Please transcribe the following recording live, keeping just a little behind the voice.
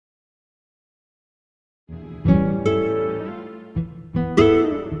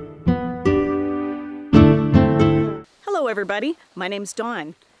everybody, my name's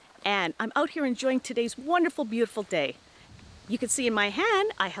Dawn and I'm out here enjoying today's wonderful, beautiful day. You can see in my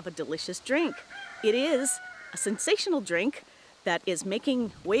hand I have a delicious drink. It is a sensational drink that is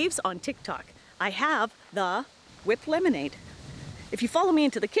making waves on TikTok. I have the whipped lemonade. If you follow me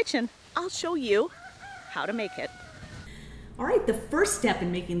into the kitchen, I'll show you how to make it. All right, the first step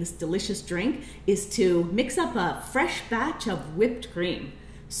in making this delicious drink is to mix up a fresh batch of whipped cream.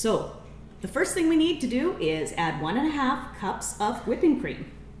 So the first thing we need to do is add 1.5 cups of whipping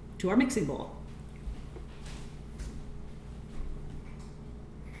cream to our mixing bowl.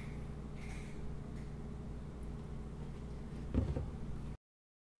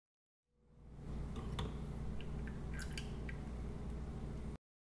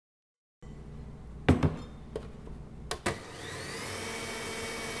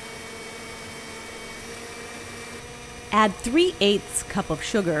 Add 3/8 cup of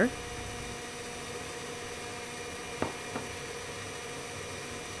sugar,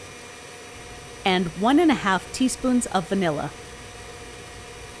 and 1.5 teaspoons of vanilla.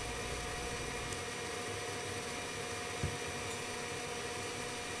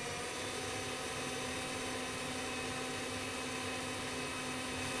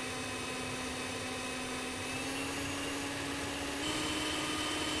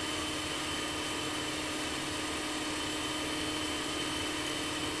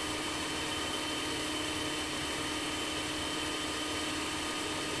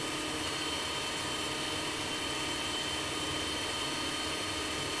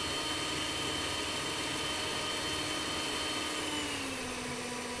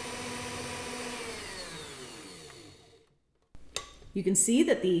 You can see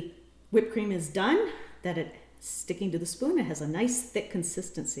that the whipped cream is done, that it's sticking to the spoon. It has a nice thick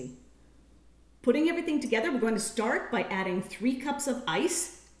consistency. Putting everything together, we're going to start by adding 3 cups of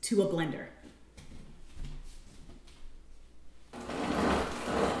ice to a blender.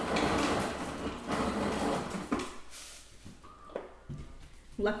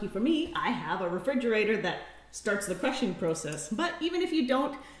 Lucky for me, I have a refrigerator that starts the crushing process. But even if you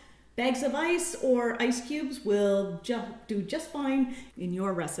don't, bags of ice or ice cubes will do just fine in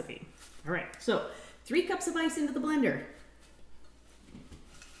your recipe. All right, so 3 cups of ice into the blender.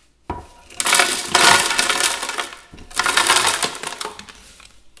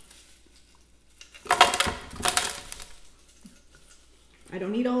 I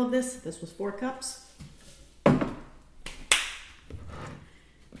don't need all of this. This was 4 cups. All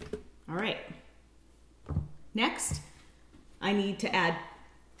right. Next, I need to add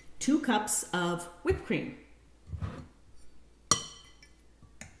 2 cups of whipped cream.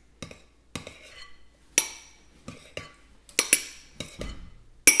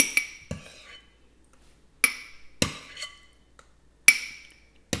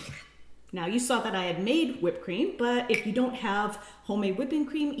 Now you saw that I had made whipped cream, but if you don't have homemade whipping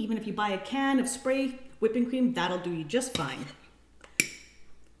cream, even if you buy a can of spray whipping cream, that'll do you just fine.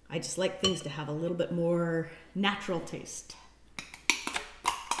 I just like things to have a little bit more natural taste.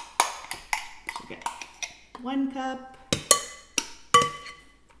 1 cup.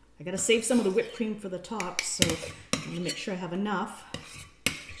 I gotta save some of the whipped cream for the top, so I'm gonna make sure I have enough.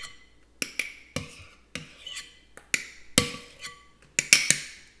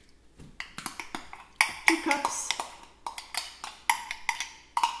 2 cups.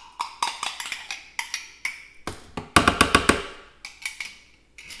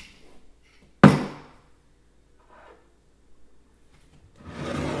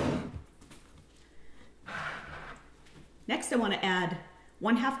 Next, I want to add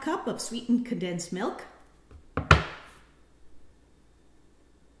 1/2 cup of sweetened condensed milk.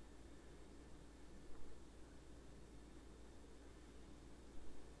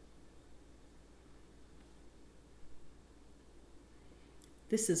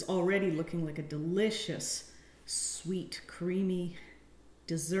 This is already looking like a delicious, sweet, creamy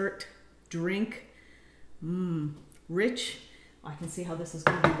dessert drink. Rich. I can see how this is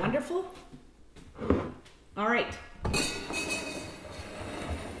going to be wonderful. All right.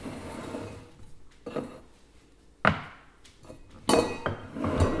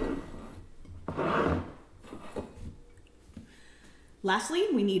 Lastly,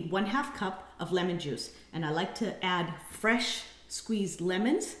 we need 1/2 cup of lemon juice, and I like to add fresh squeezed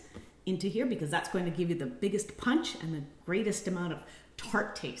lemons into here because that's going to give you the biggest punch and the greatest amount of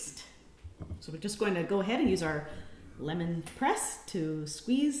tart taste. So we're just going to go ahead and use our lemon press to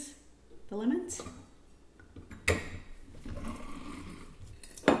squeeze the lemons.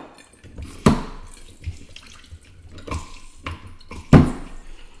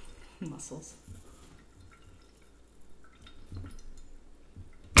 Muscles.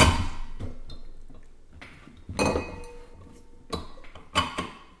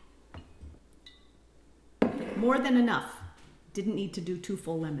 more than enough. Didn't need to do 2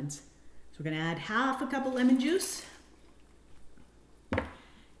 full lemons. So we're gonna add half a cup of lemon juice.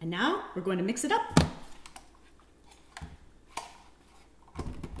 And now we're going to mix it up.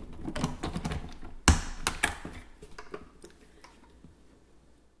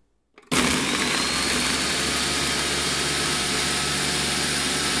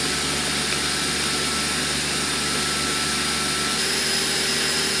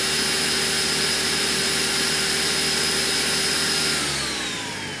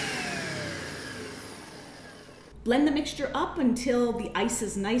 Blend the mixture up until the ice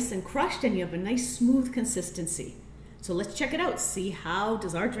is nice and crushed and you have a nice smooth consistency. So let's check it out. See how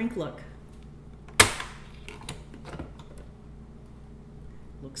does our drink look.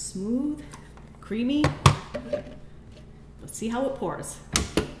 Looks smooth, creamy. Let's see how it pours.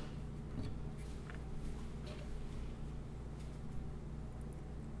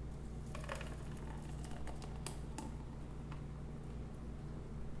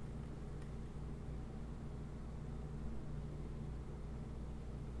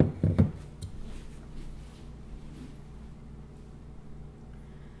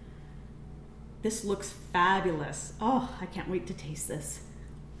 This looks fabulous. Oh, I can't wait to taste this.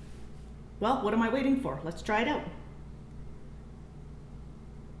 Well, what am I waiting for? Let's try it out.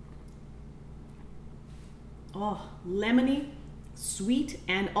 Oh, lemony, sweet,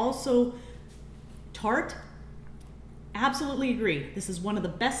 and also tart. Absolutely agree. This is one of the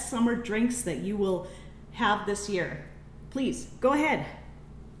best summer drinks that you will have this year. Please, go ahead.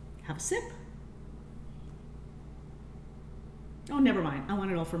 Have a sip. Oh, never mind. I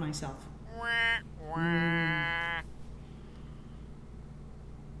want it all for myself.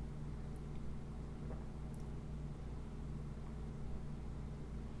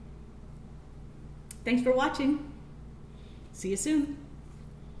 Thanks for watching. See you soon.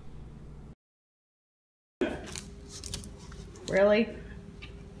 Really?